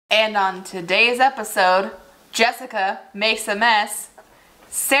And on today's episode, Jessica makes a mess,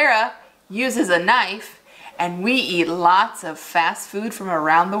 Sarah uses a knife, and we eat lots of fast food from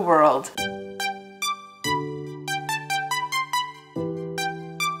around the world. What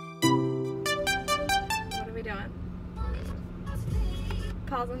are we doing?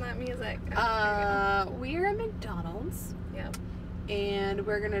 Pausing that music. We're at McDonald's. Yep. And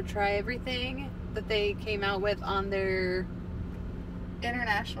we're gonna try everything that they came out with on their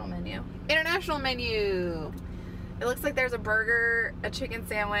International menu. international menu. It looks like there's a burger, a chicken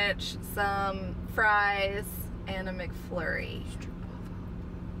sandwich, some fries, and a McFlurry.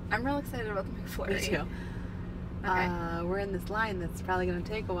 I'm real excited about the McFlurry. Me too. Okay. We're in this line that's probably gonna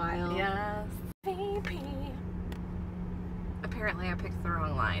take a while. Yes. Apparently I picked the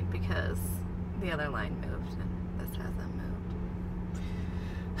wrong line because the other line moved and this hasn't moved.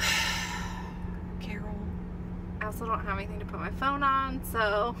 Carol. I also don't have anything to put my phone on,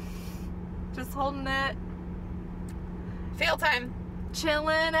 so just holding it. Fail time.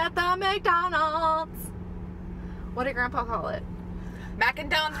 Chilling at the McDonald's. What did Grandpa call it? Mac and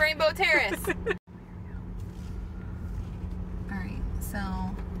Don's Rainbow Terrace. Alright, so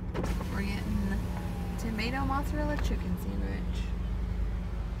we're getting tomato mozzarella chicken sandwich.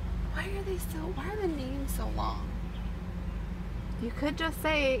 Why are the names so long? You could just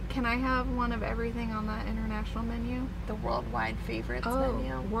say, can I have one of everything on that international menu? The worldwide favorites Oh,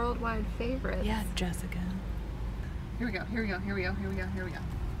 menu. worldwide favorites. Yeah, Jessica. Here we go, here we go, here we go, here we go, here we go.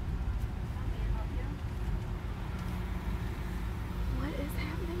 What is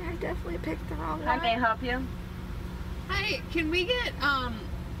happening? I definitely picked the wrong one. How may I help you? Hi, can we get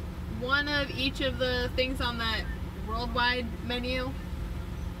one of each of the things on that worldwide menu?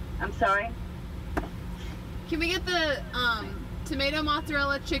 I'm sorry? Can we get the tomato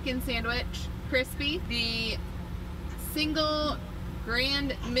mozzarella chicken sandwich, crispy, the single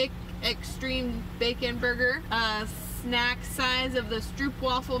grand extreme bacon burger, snack size of the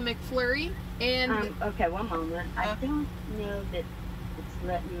stroopwafel McFlurry, and Okay, one moment. I don't know that it's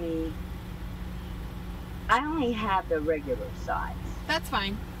letting me... I only have the regular size. that's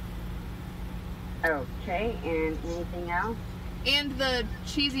fine. Okay, and anything else? And the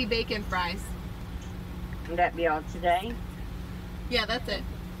cheesy bacon fries. Would that be all today? Yeah, that's it.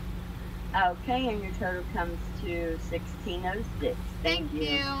 Okay, and your total comes to $16.06. Thank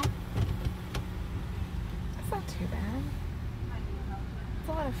you. That's not too bad. It's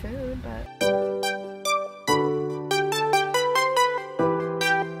a lot of food, but...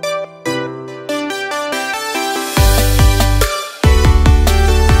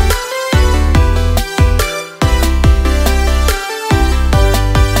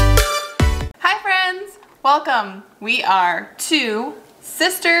 Welcome. We are two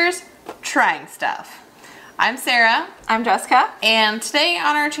sisters trying stuff. I'm Sarah. I'm Jessica. And today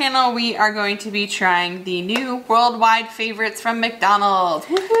on our channel we are going to be trying the new worldwide favorites from McDonald's.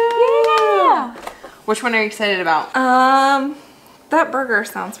 Woohoo! Yeah! Which one are you excited about? That burger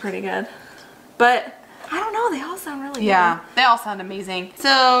sounds pretty good. But, I don't know, they all sound really Yeah, they all sound amazing.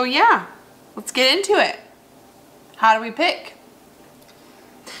 So yeah, let's get into it. How do we pick?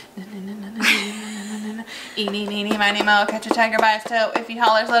 Eeny, meeny, miny, mo, catch a tiger by his toe. If he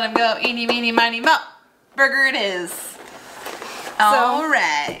hollers, let him go. Eeny, meeny, miny, mo. Burger it is.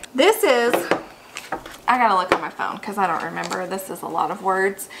 Alright. This is, I gotta look at my phone because I don't remember. This is a lot of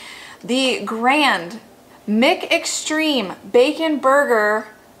words. The Grand McExtreme Bacon Burger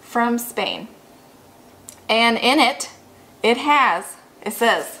from Spain. And in it, it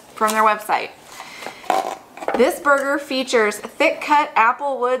says from their website, this burger features thick-cut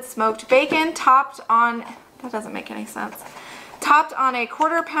applewood smoked bacon topped on, that doesn't make any sense, topped on a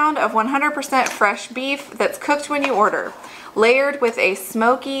quarter pound of 100% fresh beef that's cooked when you order, layered with a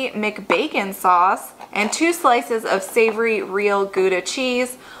smoky McBacon sauce and 2 slices of savory real Gouda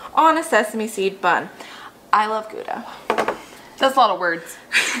cheese on a sesame seed bun. I love Gouda. That's a lot of words.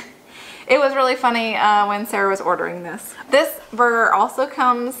 It was really funny when Sarah was ordering this. This burger also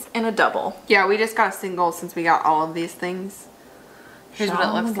comes in a double. Yeah, we just got a single since we got all of these things. Here's what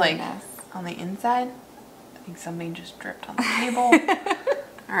it looks like on the inside. I think something just dripped on the table.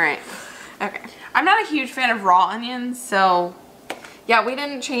 Alright. Okay. I'm not a huge fan of raw onions, so... Yeah, we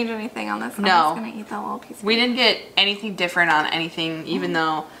didn't change anything on this. No. I'm just going to eat that little piece of We didn't get anything different on anything, even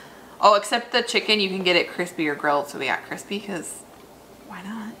though... Oh, except the chicken, you can get it crispy or grilled, so we got crispy, because... Why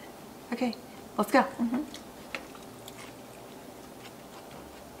not? Okay, let's go.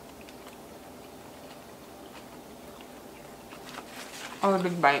 Oh, a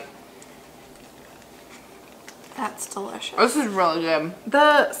big bite. That's delicious. This is really good.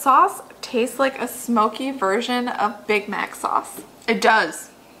 The sauce tastes like a smoky version of Big Mac sauce. It does.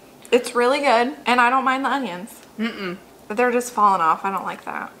 It's really good, and I don't mind the onions. But they're just falling off. I don't like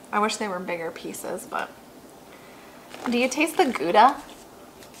that. I wish they were bigger pieces, but. Do you taste the Gouda?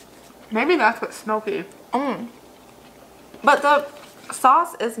 Maybe that's what's smoky. But the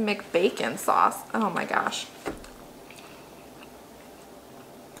sauce is McBacon sauce. Oh my gosh.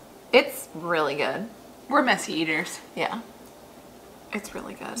 It's really good. We're messy eaters. Yeah. It's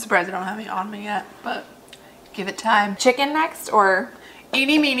really good. Surprised I don't have any on me yet, but give it time. Chicken next, or?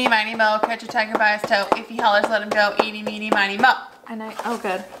 Eeny, meeny, miny, mo. Catch a tiger by his toe. If he hollers, let him go. Eeny, meeny, miny, mo. I know. Oh,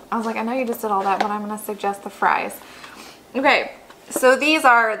 good. I was like, I know you just did all that, but I'm going to suggest the fries. Okay. So these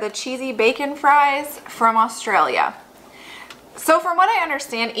are the cheesy bacon fries from Australia. So from what I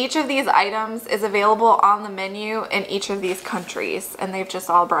understand, each of these items is available on the menu in each of these countries, and they've just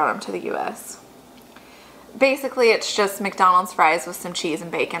all brought them to the US. Basically, it's just McDonald's fries with some cheese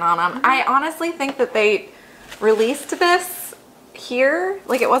and bacon on them. I honestly think that they released this here,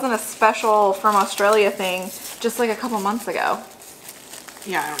 like it wasn't a special from Australia thing, just like a couple months ago.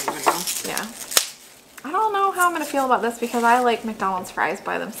 Yeah, I don't even know. Yeah. I don't know how I'm going to feel about this because I like McDonald's fries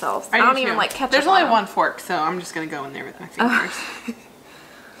by themselves. I do don't too. even like ketchup. There's only on one fork, so I'm just going to go in there with my fingers.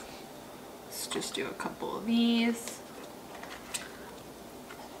 Let's just do a couple of these.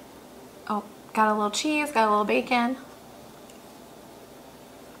 Oh, got a little cheese, got a little bacon.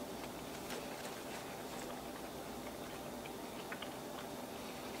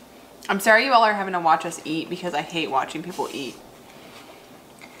 I'm sorry you all are having to watch us eat because I hate watching people eat.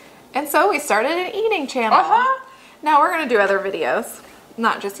 And so we started an eating channel. Now we're going to do other videos,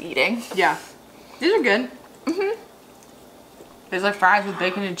 not just eating. Yeah. These are good. There's like fries with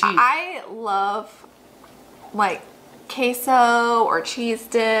bacon and cheese. I love like queso or cheese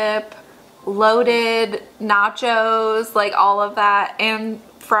dip, loaded nachos, like all of that, and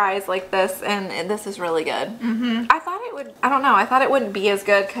fries like this, and this is really good. I thought it would, I don't know, I thought it wouldn't be as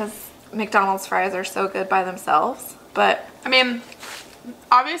good because McDonald's fries are so good by themselves, but I mean,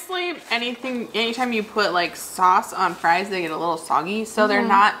 obviously anytime you put like sauce on fries, they get a little soggy, so they're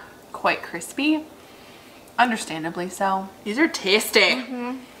not quite crispy. Understandably so. These are tasty.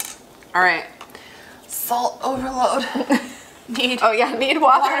 All right. Salt overload. Need need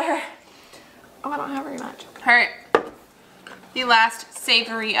water. Oh, I don't have very much. All right. The last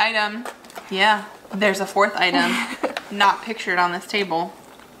savory item. Yeah, there's a fourth item not pictured on this table.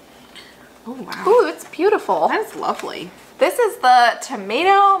 Oh, wow. Ooh, it's beautiful. That is lovely. This is the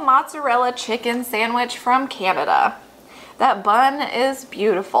tomato mozzarella chicken sandwich from Canada. That bun is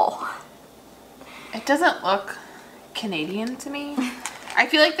beautiful. It doesn't look Canadian to me. I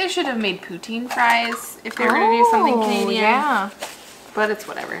feel like they should have made poutine fries if they were going to do something Canadian. Yeah. But it's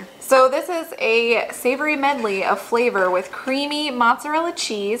whatever. So this is a savory medley of flavor with creamy mozzarella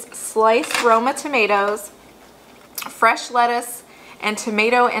cheese, sliced Roma tomatoes, fresh lettuce, and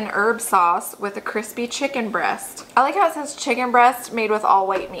tomato and herb sauce with a crispy chicken breast. I like how it says chicken breast made with all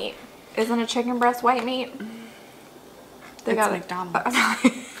white meat. Isn't a chicken breast white meat? They It's got McDonald's.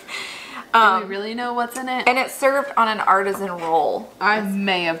 Do we really know what's in it? And it's served on an artisan roll. I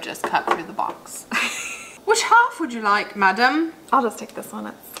may have just cut through the box. Which half would you like, madam? I'll just take this one.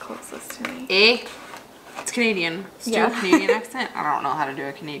 It's closest to me. Eh? It's Canadian. Let's do a Canadian accent. I don't know how to do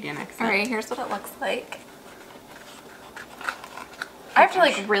a Canadian accent. All right, here's what it looks like. I have to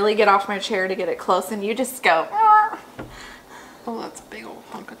like really get off my chair to get it close, and you just go. Oh, that's a big old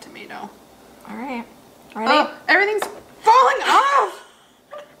hunk of tomato. All right, ready? Oh, everything's falling off.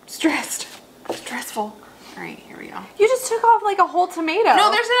 Stressed. Stressful. All right, here we go. You just took off like a whole tomato. No,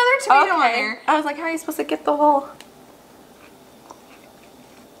 there's another tomato on there. I was like, how are you supposed to get the whole?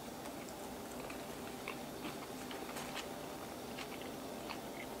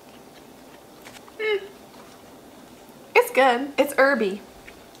 It's good. It's herby.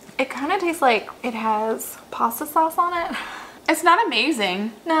 It kind of tastes like it has pasta sauce on it. It's not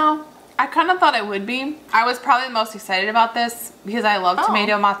amazing. No. I kind of thought it would be. I was probably the most excited about this because I love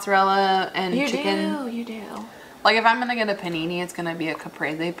tomato, mozzarella, and chicken. You do. Like if I'm going to get a panini, it's going to be a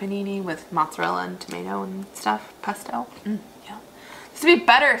caprese panini with mozzarella and tomato and stuff. Pesto. Yeah. This would be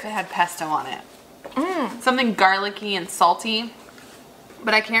better if it had pesto on it. Something garlicky and salty.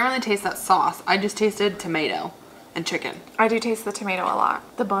 But I can't really taste that sauce. I just tasted tomato and chicken. I do taste the tomato a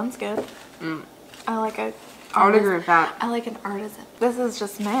lot. The bun's good. I like a... I would agree with that. I like an artisan. This is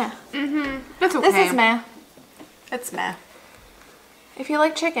just meh. It's okay. This is meh. It's meh. If you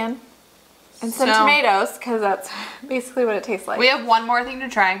like chicken and some So- tomatoes, because that's basically what it tastes like. We have one more thing to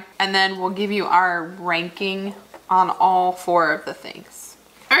try, and then we'll give you our ranking on all 4 of the things.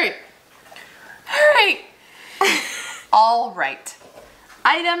 All right. All right. All right.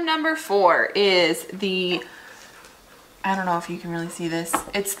 Item number 4 is the I don't know if you can really see this.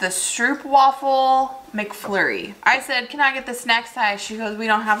 It's the Stroop Waffle McFlurry. I said, can I get the snack size? She goes, we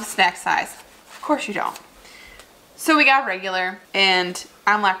don't have a snack size. Of course you don't. So we got regular, and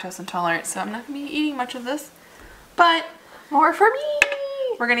I'm lactose intolerant, so I'm not gonna be eating much of this. But more for me.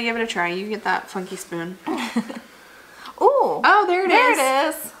 We're gonna give it a try. You get that funky spoon. Ooh. Oh, there it is. There it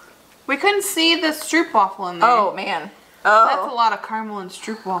is. We couldn't see the Stroop Waffle in there. Oh, man. Oh. That's a lot of caramel and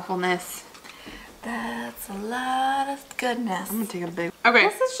Stroop Waffle-ness. That's a lot of goodness. I'm gonna take a big... Okay.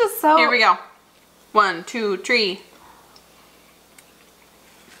 This is just so... Here we go. 1, 2, 3.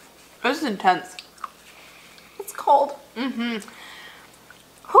 This is intense. It's cold. Mm-hmm.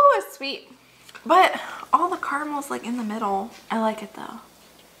 Ooh, it's sweet. But all the caramel's like in the middle. I like it though.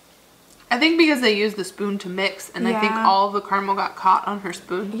 I think because they used the spoon to mix, and I think all of the caramel got caught on her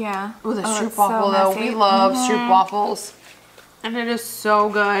spoon. Yeah. Ooh, the Stroop Waffle though. We love Stroop Waffles. And it is so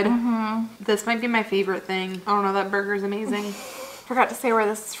good. This might be my favorite thing. I don't know, that burger's amazing. Forgot to say where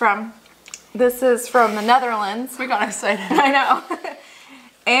this is from. This is from the Netherlands. We got excited. I know.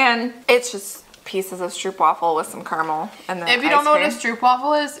 And it's just pieces of Stroop Waffle with some caramel. And then if you don't know what a Stroop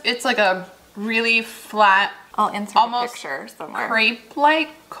Waffle is, it's like a really flat, I'll insert almost a picture somewhere. Crepe-like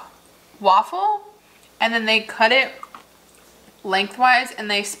waffle, and then they cut it lengthwise and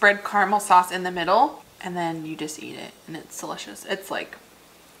they spread caramel sauce in the middle, and then you just eat it, and it's delicious. It's like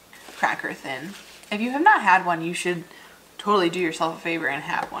cracker thin. If you have not had one, you should totally do yourself a favor and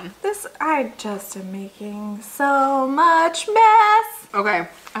have one. I just am making so much mess. Okay.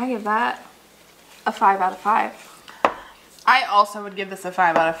 I give that a 5 out of 5. I also would give this a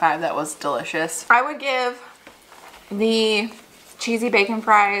 5 out of 5. That was delicious. I would give the cheesy bacon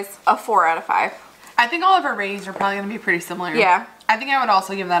fries a 4 out of 5. I think all of our ratings are probably going to be pretty similar. Yeah. I think I would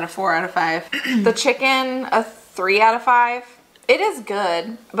also give that a 4 out of 5. The chicken a 3 out of 5. It is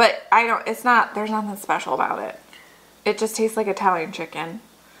good, but there's nothing special about it. It just tastes like Italian chicken.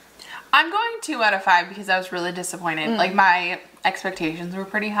 I'm going 2 out of 5 because I was really disappointed. Like, my expectations were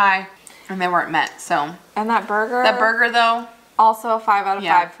pretty high and they weren't met, so. And that burger? That burger though. Also a 5 out of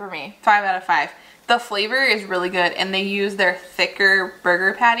 5 for me. 5 out of 5. The flavor is really good, and they use their thicker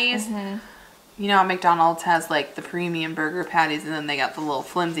burger patties. You know how McDonald's has like the premium burger patties, and then they got the little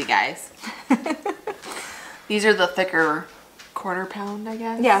flimsy guys. These are the thicker quarter pound, I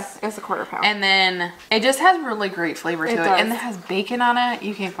guess. Yes, it's a quarter pound. And then it just has really great flavor to it. Does. And it has bacon on it.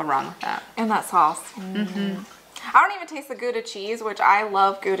 You can't go wrong with that. And that sauce. I don't even taste the Gouda cheese, which I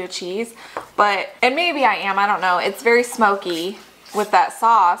love Gouda cheese, and maybe I am, I don't know. It's very smoky with that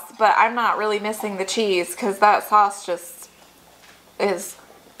sauce, but I'm not really missing the cheese because that sauce just is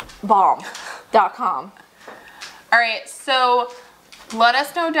bomb.com. All right, so let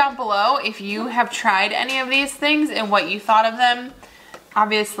us know down below if you have tried any of these things and what you thought of them.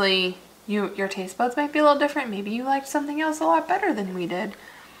 Obviously, your taste buds might be a little different. Maybe you liked something else a lot better than we did.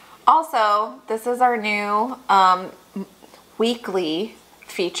 Also, this is our new weekly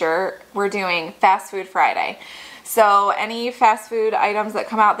feature. We're doing Fast Food Friday. So any fast food items that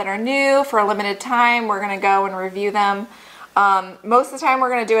come out that are new for a limited time, we're going to go and review them. Most of the time we're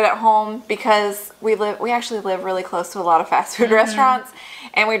going to do it at home because we actually live really close to a lot of fast food restaurants,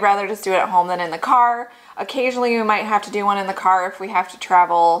 and we'd rather just do it at home than in the car. Occasionally we might have to do one in the car if we have to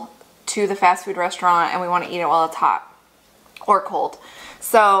travel to the fast food restaurant and we want to eat it while it's hot or cold.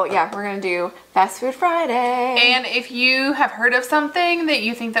 So yeah, we're gonna do Fast Food Friday. And if you have heard of something that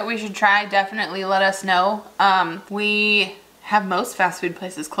you think that we should try, definitely let us know. We have most fast food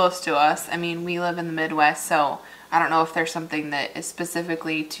places close to us. I mean, we live in the Midwest, so I don't know if there's something that is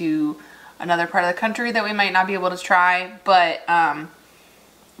specifically to another part of the country that we might not be able to try, but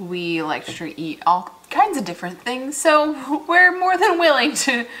we like to eat all kinds of different things, so we're more than willing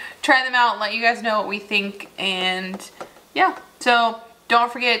to try them out and let you guys know what we think. And yeah, so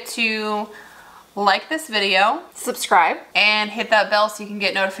don't forget to like this video, subscribe, and hit that bell so you can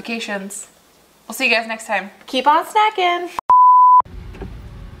get notifications. We'll see you guys next time. Keep on snacking.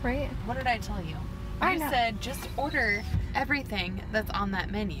 Right? What did I tell you? I You know. said just order everything that's on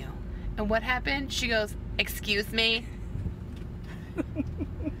that menu. And what happened? She goes, "Excuse me?"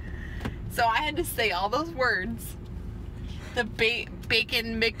 So I had to say all those words. The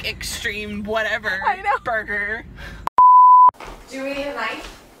bacon McExtreme whatever I know. burger. Do we need a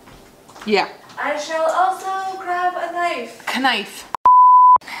knife? Yeah. I shall also grab a knife. Knife.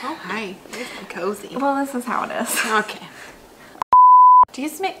 Oh, hi. It's cozy. Well, this is how it is. Okay. Do you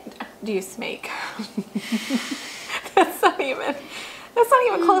smake? That's not even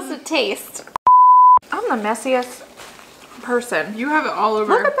close to taste. I'm the messiest person. You have it all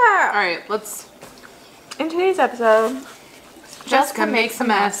over. Look at that. All right, let's. In today's episode, Jessica makes a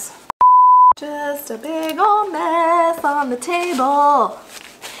mess. Just a big old mess on the table.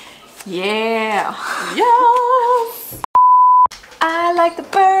 Yeah. Yes. I like the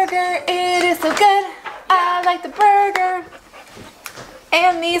burger. It is so good. I like the burger.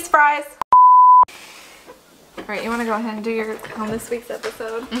 And these fries. All right, you want to go ahead and do your on this week's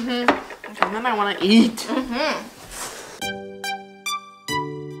episode? And then I want to eat.